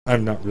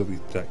I'm not really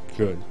that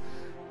good.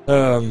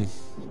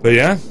 But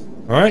yeah.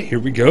 Alright, here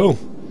we go.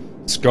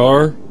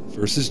 Scar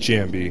versus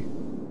Jambi.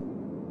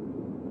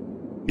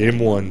 Game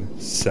 1,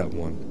 set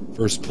 1.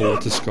 First pull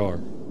to Scar.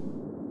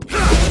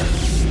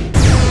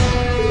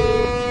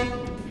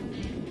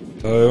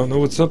 I don't know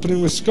what's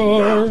happening with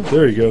Scar.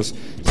 There he goes.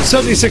 So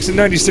 76 and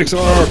 96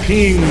 are our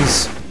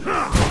pings.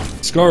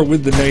 Scar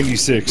with the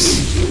 96.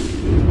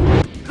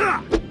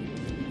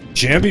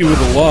 Jambi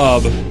with a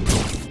lob.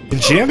 And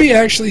Jambi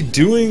actually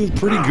doing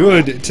pretty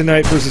good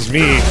tonight versus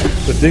me,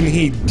 but then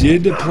he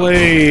did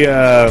play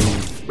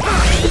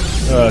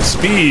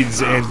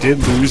speeds and did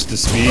lose to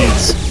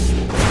speeds.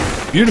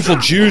 Beautiful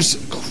juice,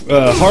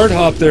 hard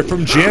hop there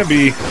from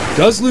Jambi.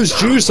 Does lose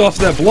juice off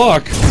that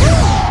block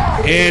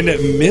and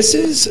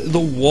misses the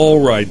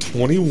wall ride.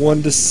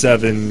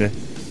 21-7.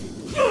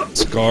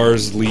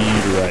 Scar's lead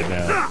right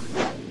now.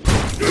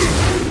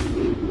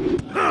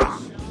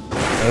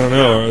 I don't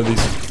know. Are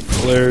these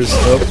players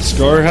up?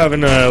 Scar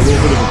having a little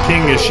bit of a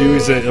ping issue.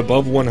 He's at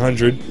above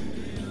 100.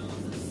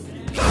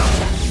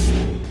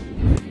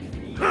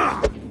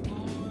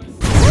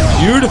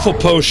 Beautiful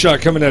post shot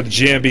coming out of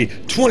Jambi.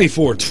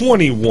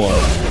 24-21.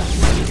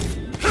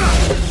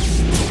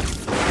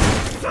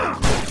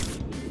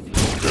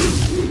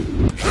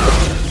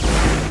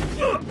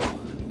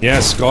 Yeah,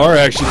 Scar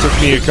actually took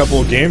me a couple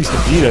of games to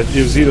beat it.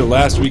 It was either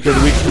last week or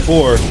the week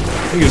before. I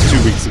think it was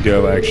 2 weeks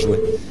ago,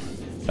 actually.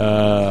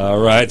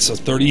 Alright, so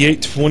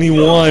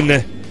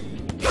 38-21.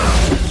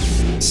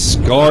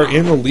 Scar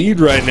in the lead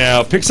right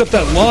now. Picks up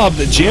that lob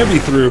that Jambi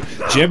threw.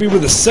 Jambi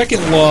with a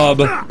second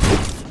lob. Oh,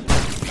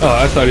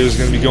 I thought he was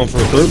going to be going for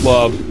a third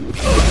lob.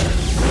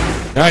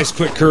 Nice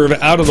quick curve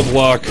out of the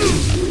block.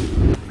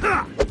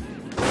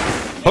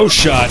 Post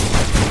shot.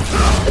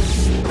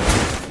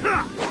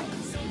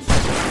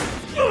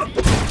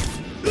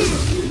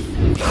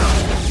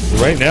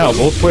 Right now,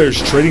 both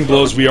players trading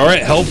blows. We are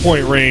at hell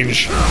point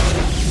range.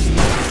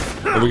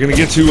 Are we going to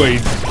get to a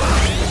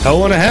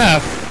hell and a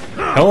half?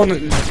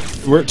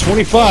 We're at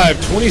 25,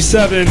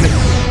 27.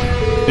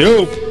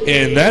 Nope.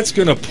 And that's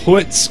going to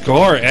put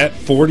Scar at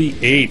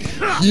 48.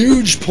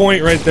 Huge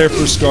point right there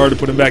for Scar to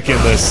put him back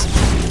in this.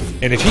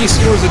 And if he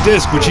scores a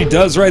disc, which he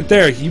does right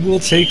there, he will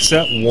take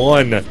set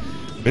 1.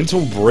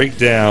 Mental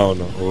breakdown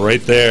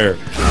right there.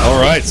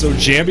 Alright, so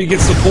Jambi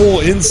gets the pull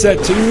in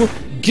set 2.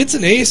 Gets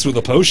an ace with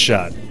a post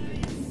shot.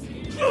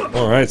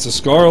 Alright, so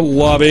Scar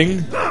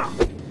lobbing.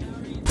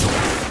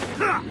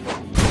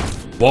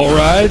 Ball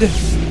ride.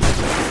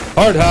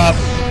 Hard hop.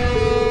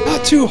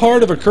 Not too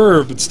hard of a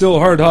curve, but still a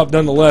hard hop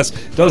nonetheless.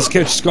 Does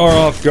catch Scar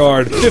off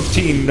guard.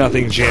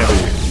 15-0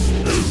 Jambi.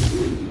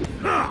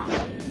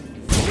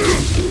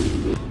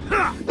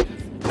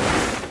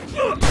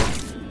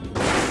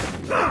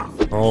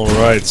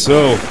 Alright,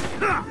 so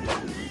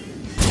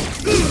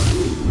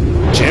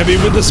Jambi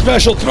with the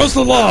special. Throws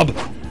the lob.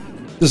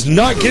 Does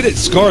not get it.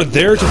 Scar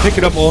there to pick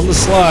it up on the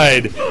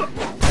slide.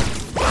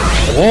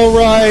 Wall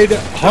ride.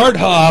 Hard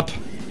hop.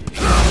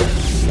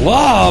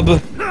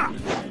 Lob.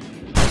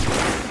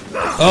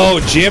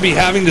 Oh, Jambi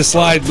having to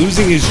slide,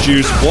 losing his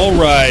juice. Wall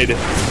ride,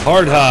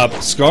 hard hop,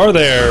 Scar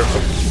there.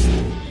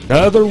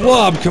 Another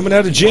lob coming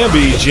out of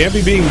Jambi.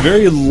 Jambi being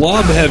very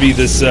lob heavy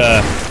this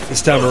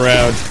time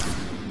around.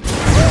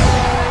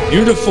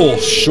 Beautiful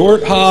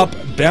short hop,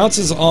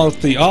 bounces off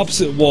the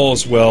opposite wall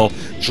as well.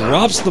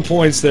 Drops the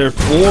points there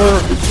for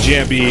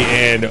Jambi,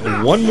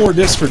 and one more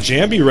disc for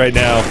Jambi right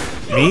now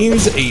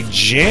means a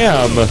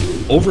jam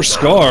over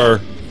Scar.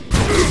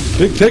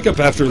 Big pickup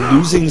after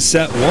losing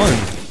set 1.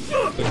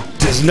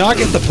 Does not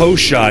get the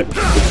post shot.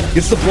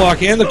 Gets the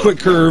block and the quick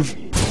curve.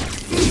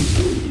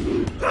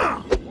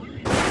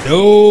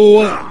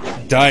 No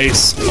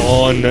dice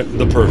on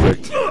the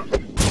perfect.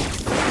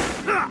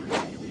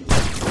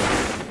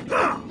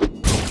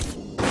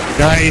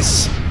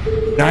 Nice.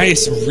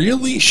 Nice.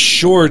 Really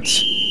short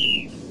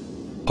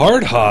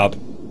hard hop.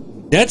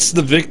 Nets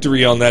the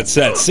victory on that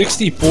set.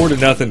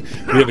 64-0.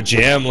 We have a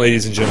jam,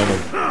 ladies and gentlemen.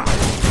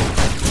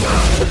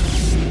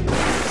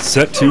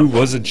 Set 2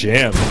 was a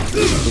jam.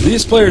 But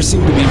these players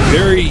seem to be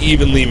very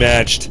evenly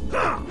matched.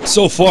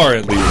 So far,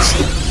 at least.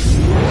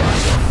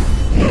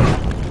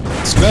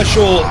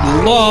 Special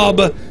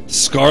lob.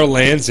 Scar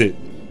lands it.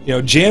 You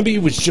know, Jambi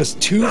was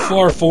just too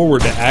far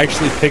forward to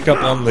actually pick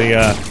up on the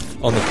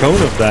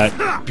cone of that.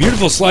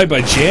 Beautiful slide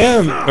by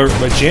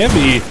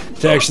Jambi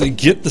to actually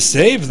get the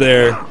save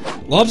there.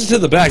 Lobs it to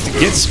the back to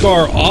get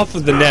Scar off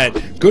of the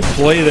net. Good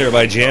play there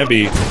by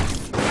Jambi.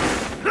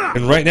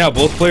 And right now,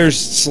 both players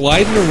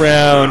sliding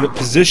around,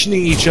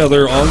 positioning each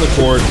other on the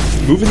court,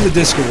 moving the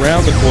disc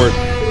around the court,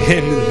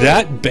 and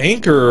that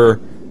banker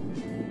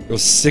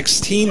goes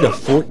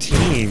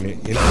 16-14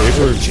 in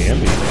favor of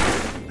Jambi.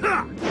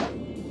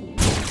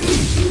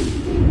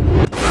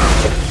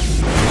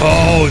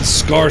 Oh, and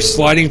Scar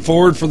sliding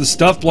forward for the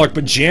stuff block,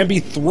 but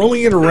Jambi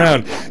throwing it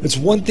around. It's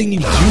one thing you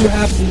do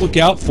have to look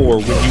out for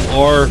when you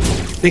are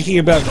thinking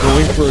about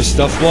going for a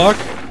stuff block.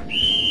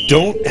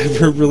 Don't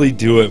ever really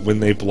do it when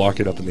they block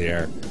it up in the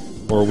air.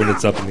 or when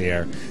it's up in the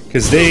air,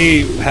 because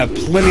they have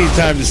plenty of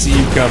time to see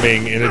you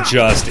coming and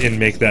adjust and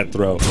make that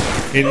throw.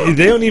 And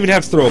they don't even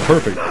have to throw it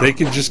perfect. They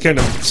can just kind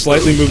of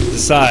slightly move to the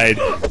side,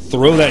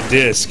 throw that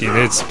disc, and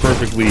it's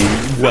perfectly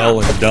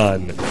well and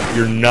done.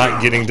 You're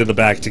not getting to the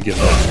back to get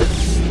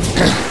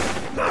that.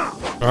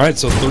 Alright,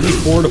 so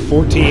 34 to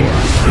 14 in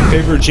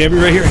favor of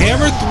Jambi right here.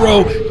 Hammer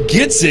throw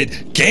gets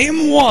it.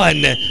 Game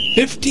 1,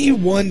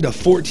 51 to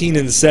 14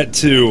 in set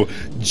 2.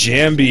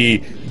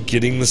 Jambi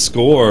getting the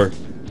score.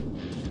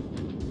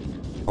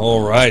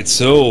 Alright,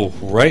 so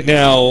right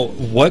now,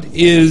 what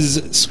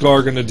is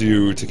Scar gonna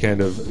do to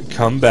kind of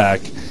come back?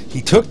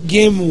 He took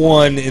game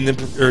 1 and then,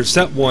 or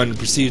set 1, and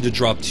proceeded to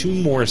drop 2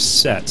 more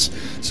sets.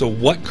 So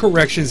what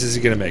corrections is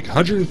he gonna make?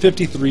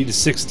 153 to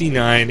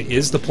 69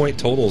 is the point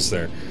totals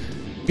there.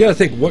 You gotta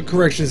think, what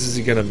corrections is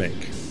he gonna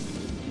make?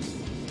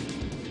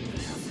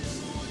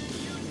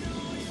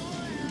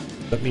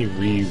 Let me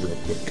read real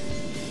quick.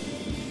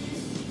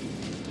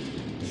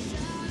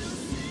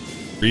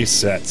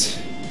 Reset.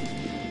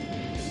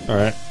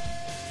 Alright.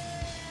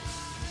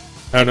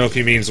 I don't know if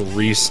he means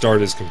restart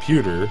his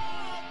computer.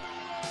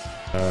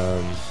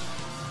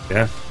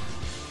 Yeah.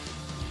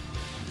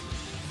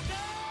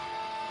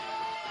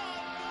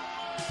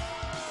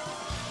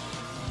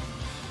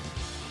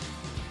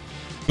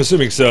 I'm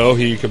assuming so.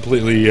 He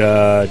completely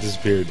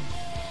disappeared.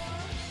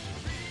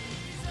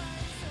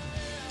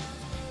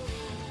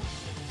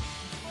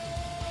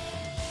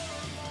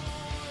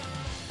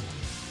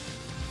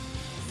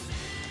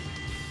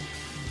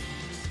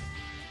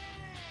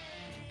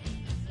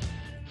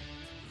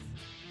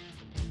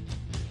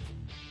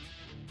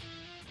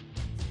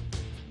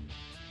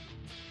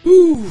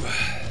 Woo!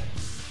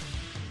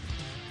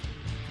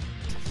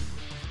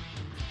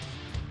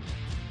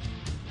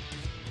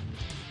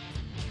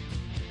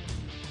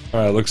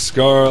 Alright, looks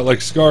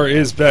Scar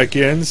is back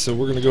in, so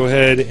we're gonna go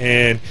ahead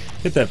and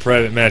hit that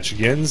private match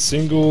again.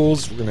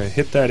 Singles, we're gonna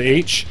hit that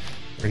H,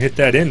 we're gonna hit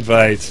that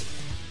invite,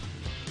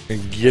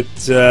 and get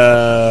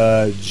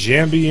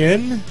Jambi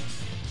in,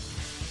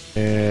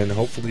 and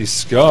hopefully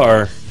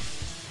Scar.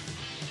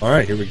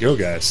 Alright, here we go,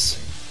 guys.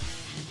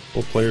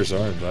 Both players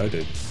are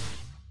invited.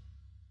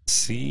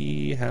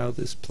 See how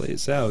this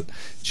plays out.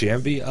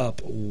 Jambi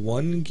up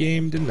 1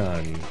 game to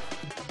none.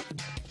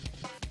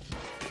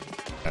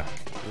 Yeah,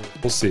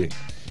 we'll see.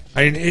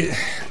 I mean,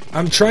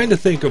 I'm trying to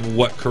think of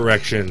what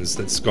corrections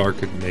that Scar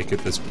could make at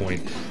this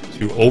point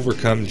to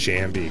overcome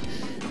Jambi,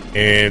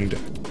 and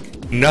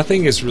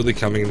nothing is really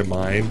coming to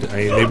mind. I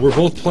mean, they were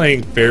both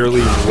playing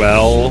fairly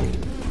well.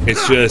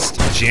 It's just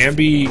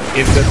Jambi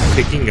ended up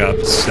picking up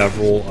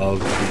several of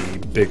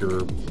the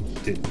bigger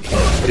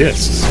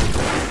discs.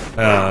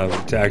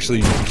 To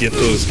actually get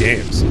those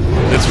games.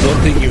 That's one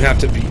thing you have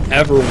to be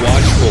ever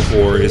watchful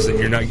for, is that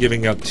you're not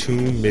giving up too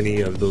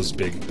many of those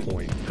big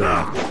point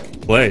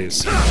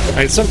plays. I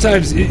mean,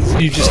 sometimes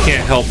you just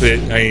can't help it.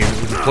 I mean,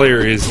 the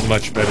player is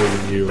much better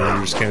than you, and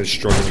you're just kind of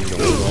struggling to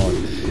hold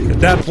on. At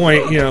that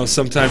point, you know,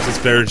 sometimes it's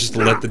better just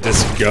to let the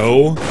disc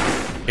go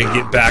and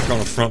get back on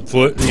the front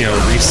foot. You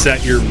know,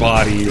 reset your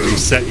body,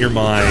 reset your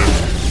mind,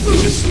 and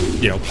just,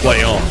 you know,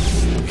 play on.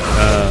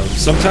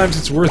 Sometimes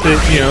it's worth it,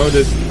 you know,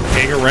 to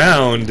hang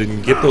around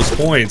and get those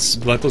points,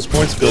 let those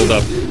points build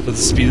up, let the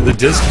speed of the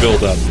disc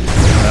build up.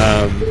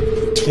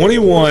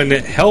 21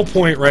 hell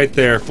point right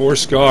there for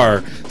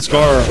Scar.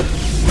 Scar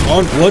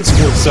on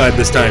Bloodsport's side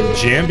this time,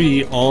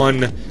 Jambi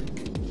on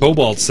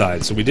Cobalt's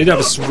side. So we did have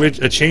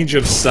a change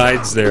of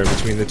sides there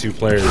between the two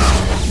players.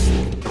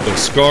 So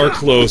Scar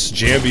close,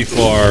 Jambi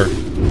far.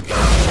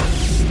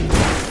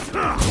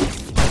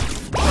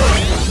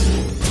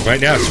 Right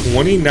now,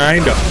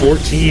 29 to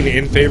 14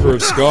 in favor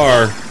of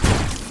Scar.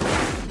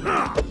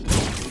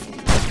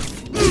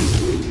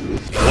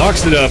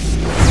 Locks it up.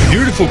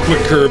 Beautiful quick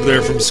curve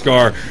there from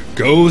Scar.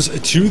 Goes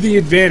to the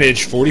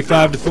advantage,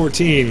 45 to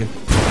 14.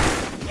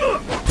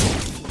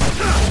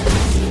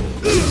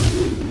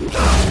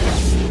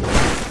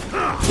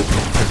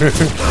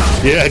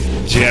 Yeah,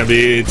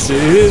 Jambi, it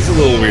is a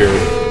little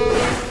weird.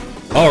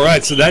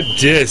 Alright, so that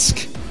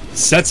disc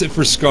sets it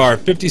for Scar,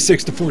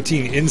 56 to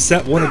 14 in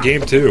set 1 of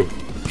game 2.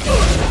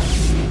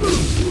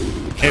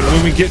 And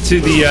when we get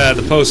to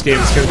the post game,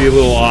 it's going to be a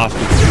little off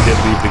because we did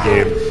leave the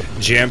game.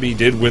 Jambi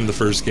did win the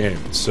first game,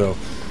 so.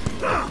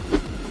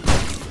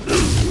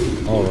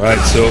 All right,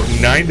 so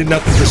 9 to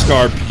nothing for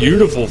Scar.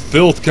 Beautiful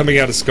filth coming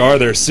out of Scar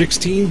there.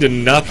 16 to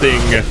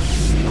nothing.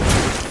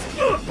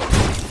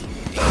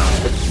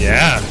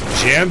 Yeah,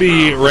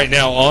 Jambi right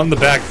now on the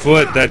back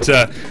foot.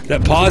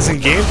 That pause in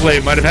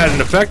gameplay might have had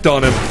an effect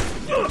on him.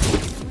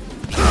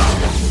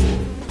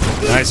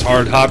 Nice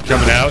hard hop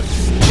coming out.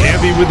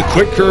 Jambi with the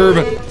quick curve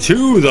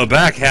to the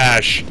back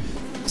hash.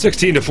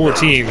 16 to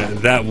 14.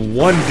 That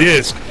one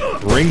disc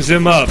brings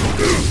him up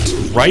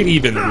right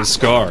even with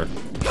Scar.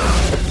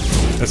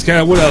 That's kind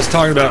of what I was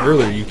talking about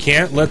earlier. You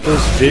can't let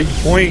those big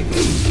point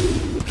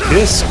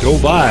discs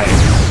go by.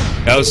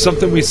 That was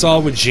something we saw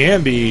with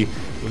Jambi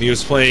when he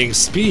was playing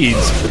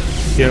speeds.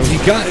 You know, he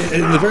got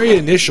in the very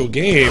initial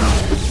game,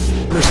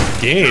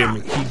 first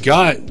game, he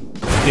got,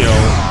 you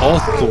know, all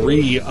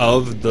 3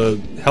 of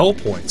the hell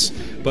points.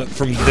 But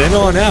from then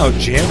on out,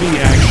 Jambi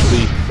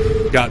actually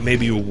got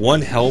maybe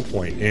 1 hell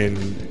point,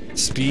 and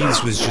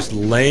Speeds was just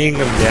laying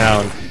him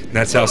down, and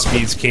that's how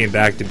Speeds came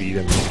back to beat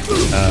him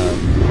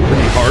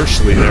pretty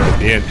harshly there at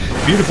the end.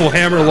 Beautiful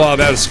hammer lob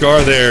out of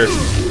Scar there.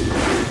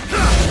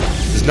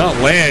 Does not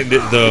land,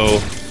 though,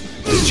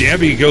 as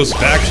Jambi goes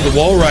back to the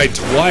wall ride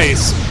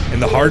twice,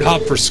 and the hard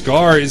hop for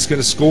Scar is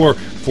going to score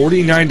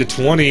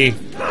 49-20.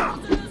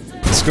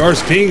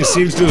 Scar's ping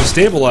seems to have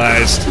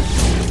stabilized.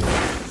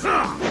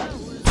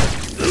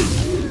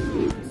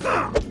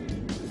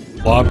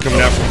 Lob coming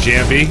out from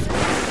Jambi.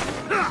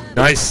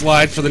 Nice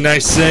slide for the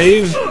nice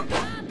save.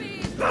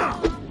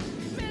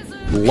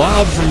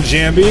 Lob from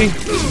Jambi.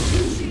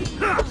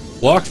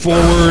 Block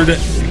forward,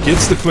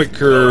 gets the quick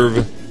curve.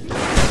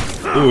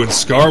 Ooh, and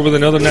Scar with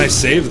another nice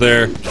save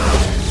there.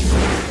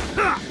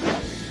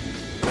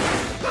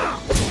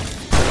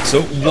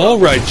 So, wall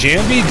ride.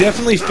 Jambi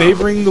definitely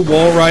favoring the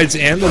wall rides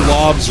and the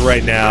lobs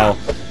right now.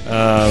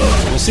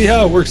 We'll see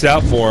how it works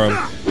out for him.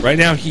 Right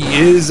now, he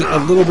is a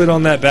little bit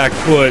on that back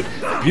foot.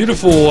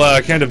 Beautiful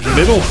kind of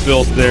middle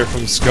filth there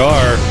from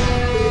Scar.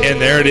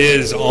 And there it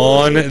is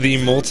on the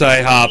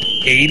multi-hop.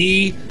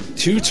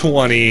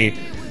 80-20.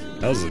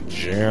 That was a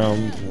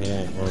jam,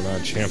 or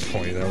not jam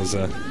point. That was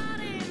a...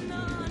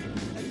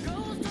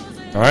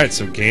 Alright,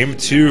 so game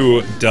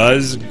 2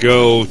 does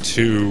go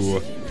to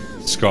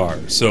Scar.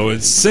 So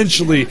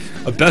essentially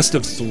a best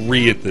of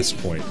 3 at this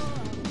point.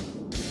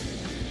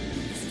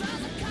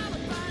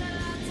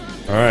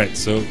 Alright,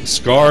 so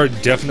Scar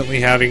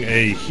definitely having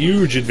a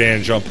huge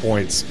advantage on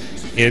points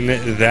in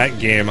that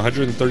game,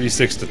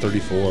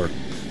 136-34.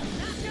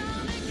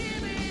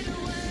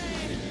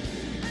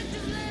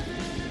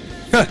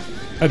 Huh,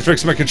 had to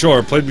fix my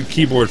controller, played with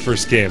keyboard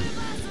first game.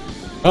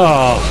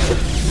 Oh.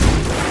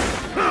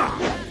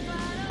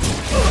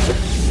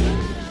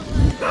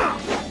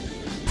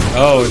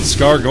 Oh, and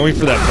Scar going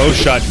for that post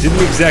shot,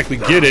 didn't exactly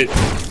get it.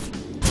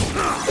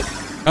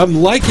 I'm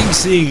liking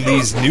seeing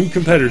these new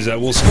competitors.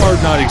 Well, Scar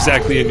not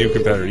exactly a new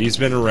competitor. He's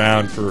been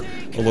around for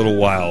a little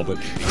while, but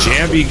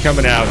Jambi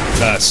coming out,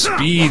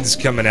 Speeds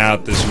coming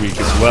out this week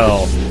as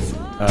well.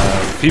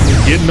 People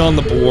getting on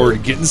the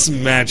board, getting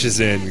some matches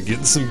in,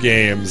 getting some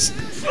games.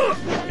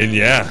 And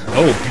yeah,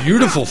 oh,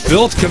 beautiful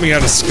filth coming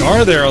out of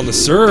Scar there on the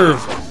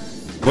serve.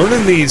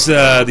 Learning these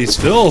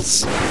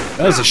filths.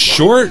 That was a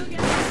short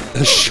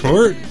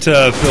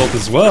filth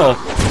as well.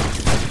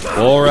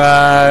 Wall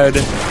ride,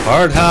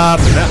 hard hop,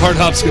 and that hard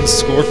hop's going to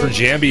score for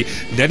Jambi,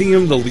 netting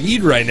him the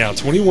lead right now,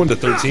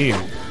 21-13.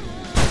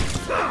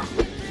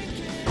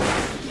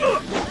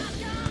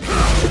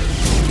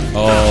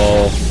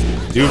 Oh,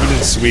 Dubin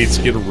and Sweets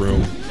get a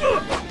room.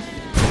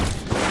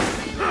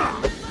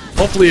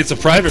 Hopefully it's a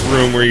private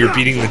room where you're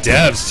beating the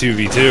devs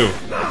 2v2.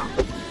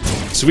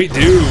 Sweet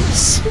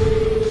dudes.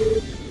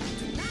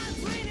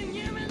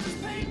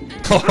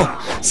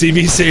 Oh, see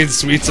me saying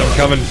Sweets, I'm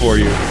coming for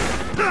you.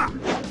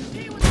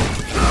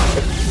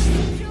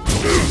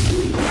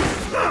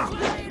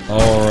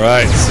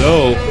 Alright,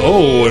 so,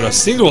 oh, and a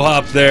single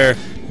hop there.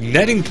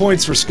 Netting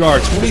points for Scar,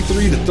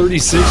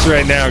 23-36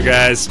 right now,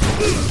 guys.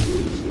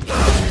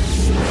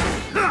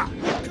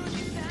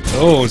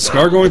 Oh, and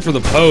Scar going for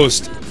the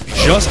post.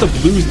 Just a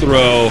blue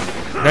throw.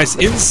 Nice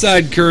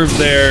inside curve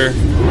there.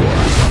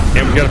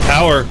 And we got a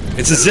power.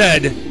 It's a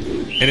Zed.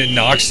 And it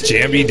knocks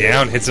Jambi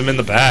down, hits him in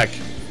the back.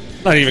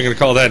 I'm not even going to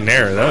call that an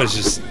error. That was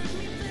just...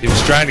 He was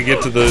trying to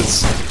get to the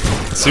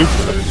super,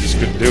 but he just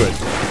couldn't do it.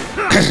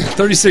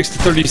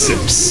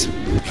 36-36.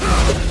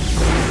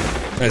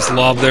 Nice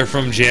lob there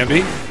from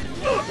Jambi.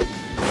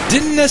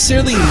 Didn't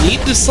necessarily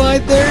need to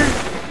slide there,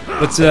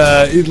 but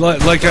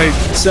like I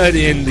said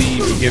in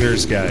the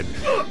beginner's guide,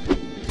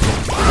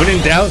 when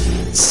in doubt,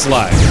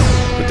 slide,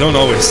 but don't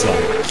always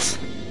slide.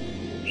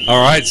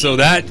 Alright, so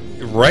that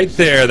right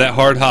there, that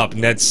hard hop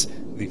nets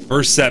the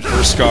first set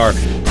for Scar,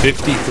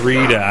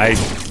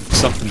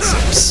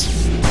 53-6.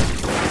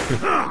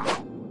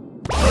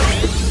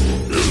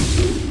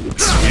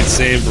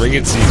 Same, bring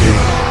it,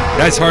 CJ.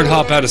 Nice hard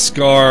hop out of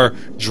Scar,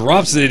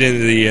 drops it into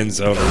the end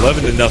zone,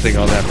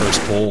 11-0 on that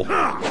first pull.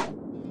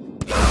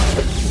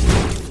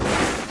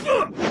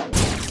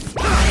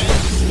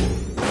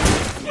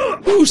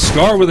 Ooh,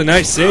 Scar with a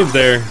nice save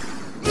there.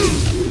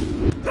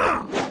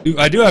 Ooh,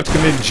 I do have to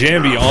commend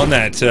Jambi on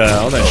that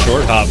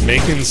short hop,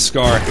 making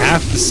Scar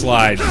have to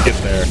slide to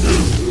get there.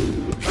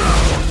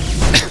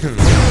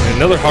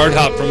 Another hard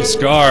hop from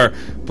Scar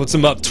puts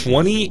him up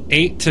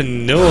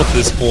 28-0 at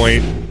this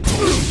point.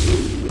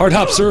 Hard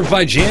hop served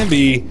by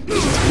Jambi.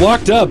 It's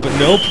blocked up, but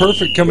no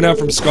perfect coming out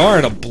from Scar,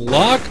 and a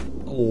block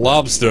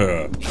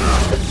lobster.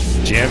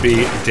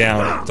 Jambi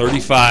down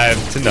 35-0.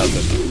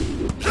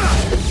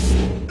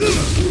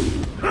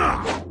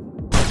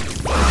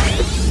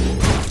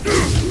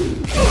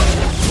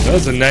 That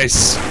was a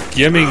nice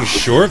skimming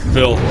short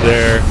filth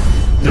there.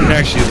 Didn't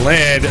actually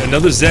land.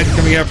 Another Zed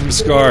coming out from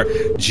Scar.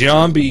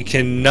 Jambi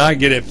cannot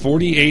get it.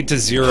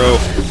 48-0.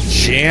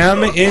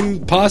 Jam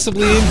in,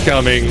 possibly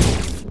incoming.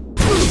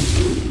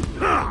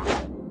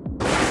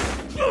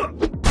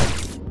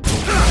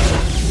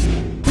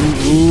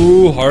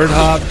 Ooh, hard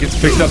hop gets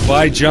picked up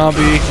by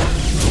Jambi.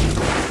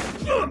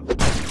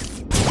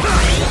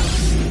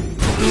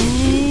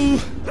 Ooh.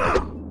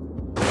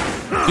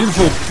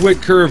 Beautiful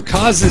quick curve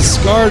causes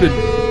Scar to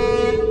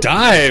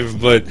dive,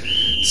 but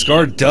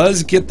Scar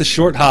does get the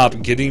short hop,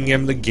 getting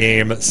him the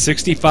game.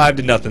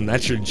 65-0.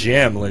 That's your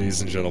jam,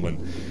 ladies and gentlemen.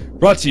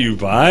 Brought to you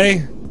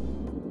by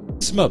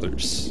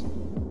Smothers.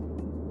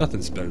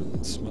 Nothing's better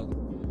than Smothers.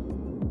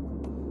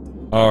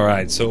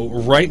 Alright, so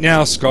right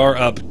now Scar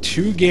up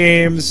 2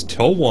 games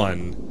to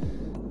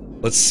 1.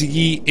 Let's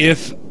see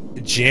if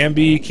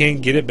Jambi can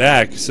get it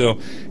back. So,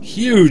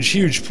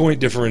 huge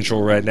point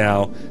differential right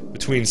now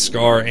between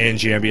Scar and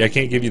Jambi. I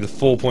can't give you the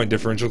full point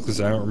differential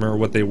because I don't remember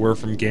what they were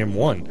from game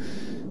 1.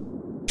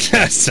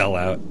 Sell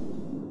out.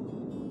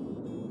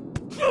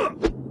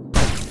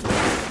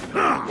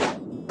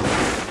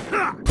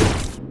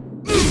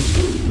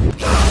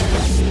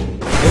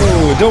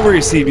 Oh, don't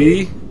worry,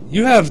 CB.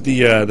 You have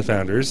the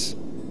founders.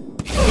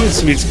 You and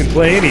Sweets can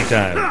play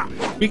anytime.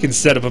 We can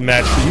set up a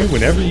match for you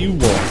whenever you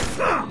want.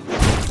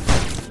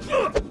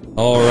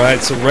 Alright,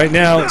 so right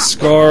now,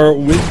 Scar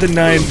with the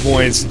 9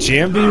 points,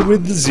 Jambi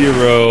with the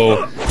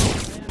 0.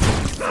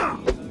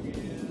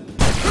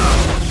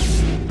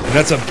 And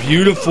that's a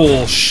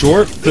beautiful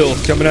short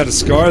filth coming out of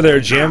Scar there.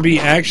 Jambi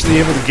actually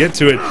able to get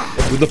to it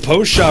with a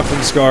post shot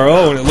from Scar.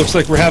 Oh, and it looks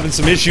like we're having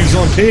some issues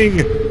on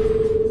ping.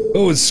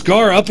 Oh, and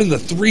Scar up in the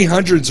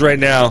 300s right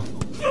now.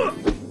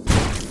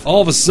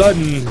 All of a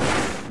sudden...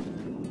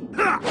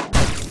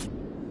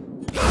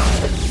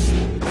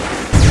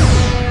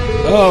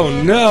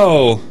 Oh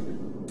no!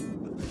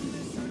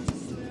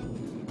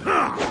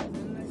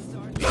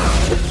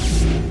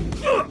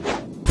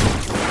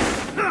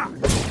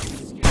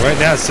 Right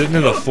now, sitting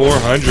in the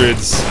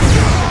 400s.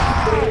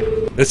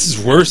 This is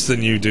worse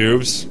than you,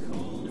 Doobs.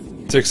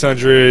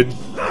 600.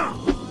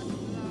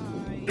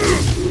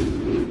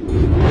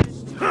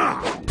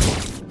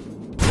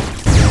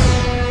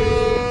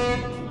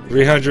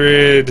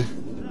 300.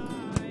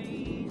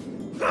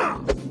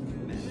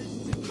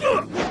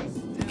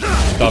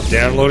 Stop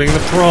downloading the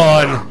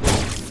prawn.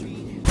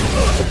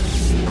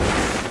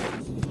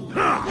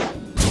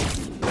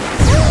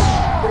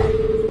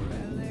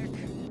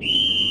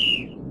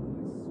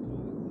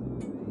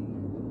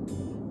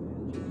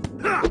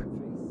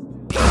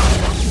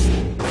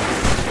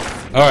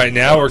 Alright,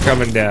 now we're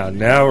coming down.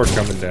 Now we're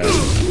coming down.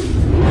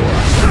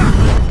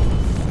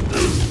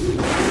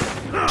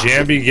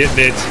 Jambi getting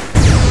it.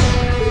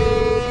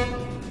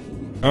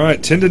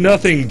 Alright,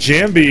 10-0,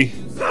 Jambi.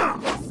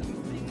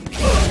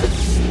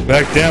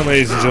 Back down,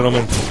 ladies and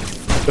gentlemen.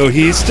 So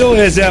he still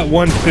is at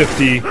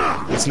 150.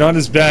 It's not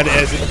as bad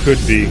as it could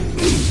be.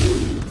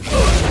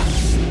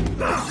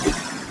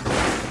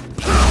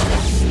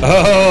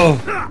 Oh!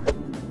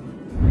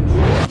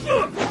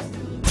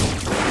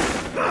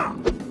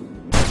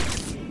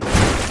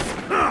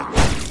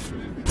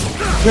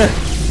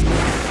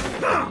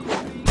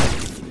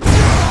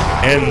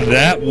 And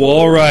that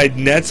wall ride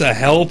nets a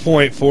hell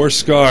point for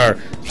Scar.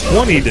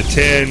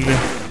 20-10.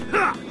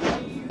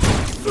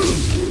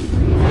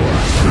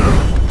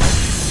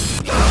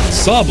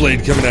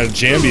 Sawblade coming out of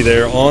Jambi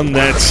there on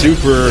that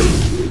super.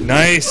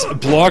 Nice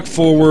block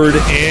forward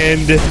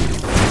and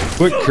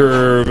quick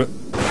curve.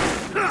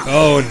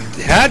 Oh, and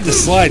had to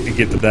slide to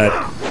get to that.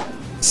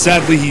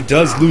 Sadly, he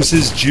does lose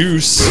his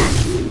juice.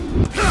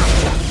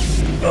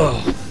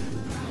 Oh.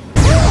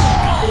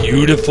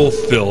 Beautiful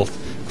filth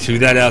to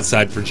that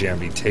outside for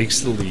Jambi. Takes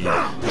the lead.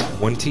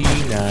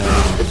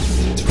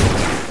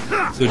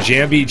 29-20. So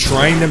Jambi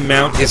trying to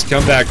mount his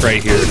comeback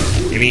right here.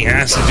 And he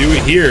has to do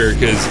it here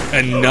because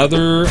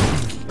another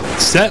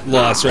set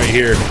loss right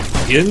here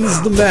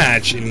ends the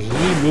match and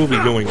he will be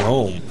going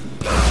home.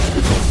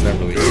 Well, not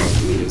really home,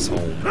 he is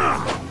home.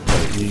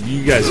 But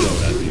you guys know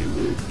that,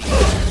 dude.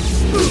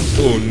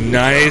 Oh,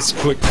 nice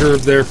quick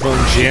curve there from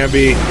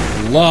Jambi.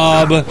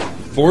 Lob.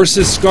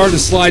 Forces Scar to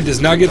slide,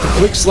 does not get the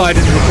quick slide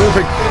into the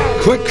perfect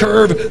quick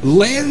curve,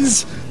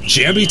 lands.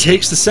 Jambi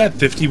takes the set,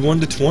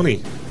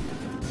 51-20.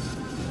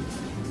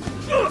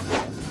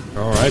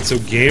 Alright, so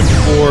game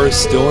 4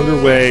 still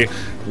underway.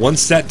 1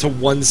 set to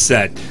 1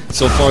 set.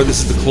 So far,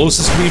 this is the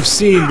closest we've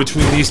seen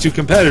between these two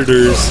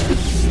competitors.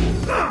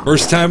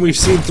 First time we've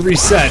seen 3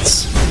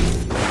 sets.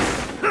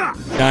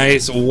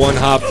 Nice one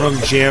hop from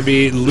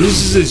Jambi.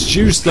 Loses his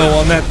juice, though,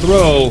 on that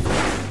throw.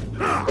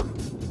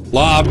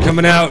 Lob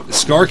coming out.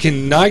 Scar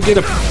cannot get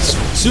a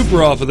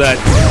super off of that.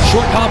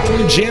 Short hop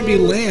from Jambi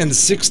lands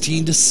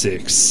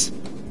 16-6.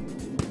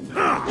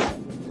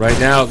 Right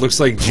now, it looks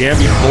like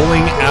Jambi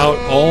pulling out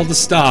all the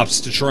stops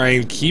to try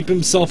and keep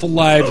himself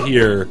alive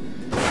here.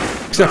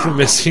 Except for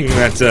missing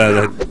that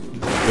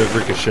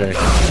ricochet.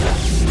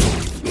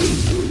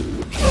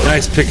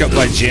 Nice pickup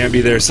by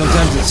Jambi there.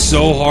 Sometimes it's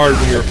so hard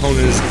when your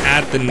opponent is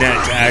at the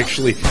net to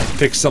actually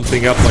pick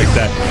something up like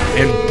that.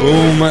 And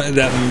boom,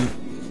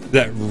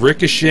 that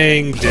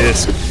ricocheting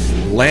disc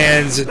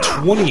lands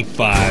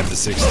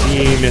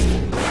 25-16 in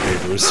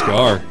favor of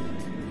Scar.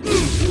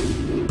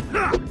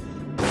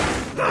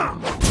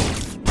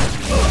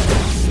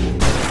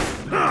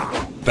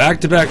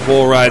 Back-to-back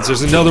wall rides.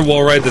 There's another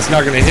wall ride that's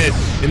not going to hit.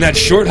 And that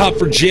short hop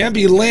for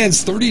Jambi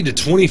lands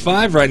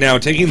 30-25 right now,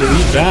 taking the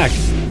lead back.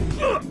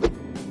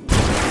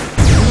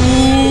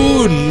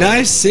 Ooh,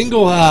 nice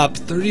single hop.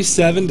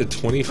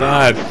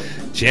 37-25.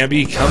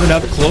 Jambi coming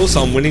up close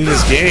on winning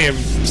this game,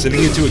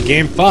 sending it to a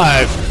game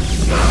 5.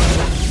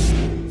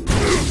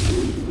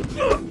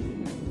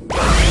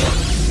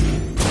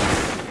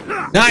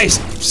 Nice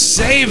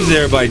save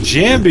there by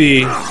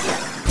Jambi.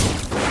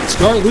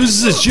 Scar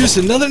loses his juice.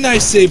 Another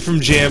nice save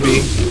from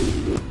Jambi.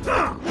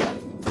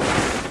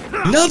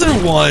 Another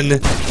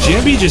one.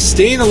 Jambi just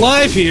staying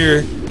alive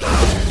here.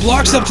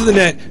 Blocks up to the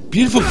net.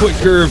 Beautiful quick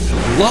curve.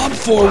 Lob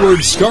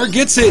forward. Scar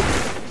gets it.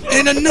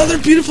 And another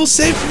beautiful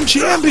save from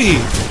Jambi.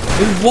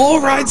 And wall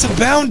rides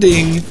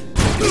abounding.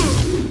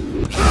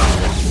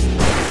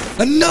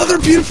 Another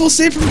beautiful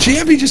save from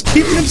Jambi, just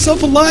keeping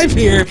himself alive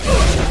here.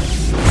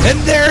 And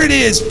there it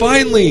is,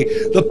 finally.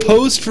 The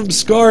post from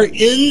Scar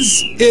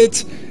ends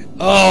it.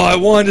 Oh, I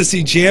wanted to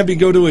see Jambi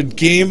go to a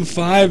game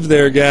 5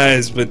 there,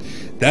 guys, but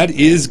that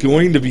is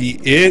going to be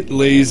it,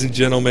 ladies and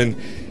gentlemen.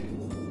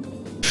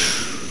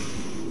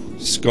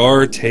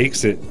 Scar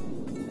takes it.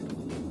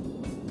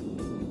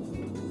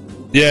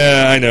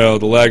 Yeah, I know,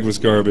 the lag was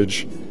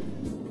garbage.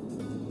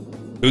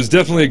 It was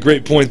definitely a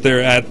great point there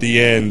at the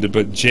end,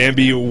 but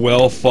Jambi,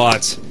 well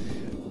fought.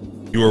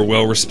 You are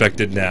well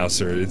respected now,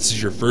 sir. This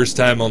is your first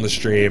time on the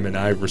stream, and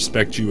I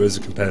respect you as a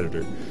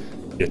competitor.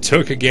 You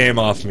took a game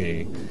off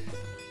me.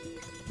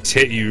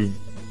 You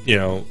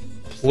know,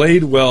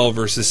 played well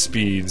versus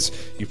Speeds.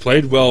 You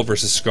played well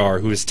versus Scar,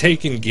 who has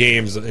taken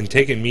games and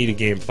taken me to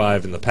game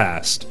 5 in the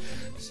past.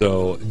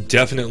 So,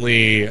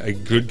 definitely a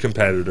good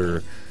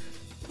competitor.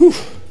 Whew.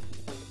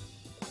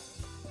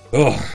 Oh.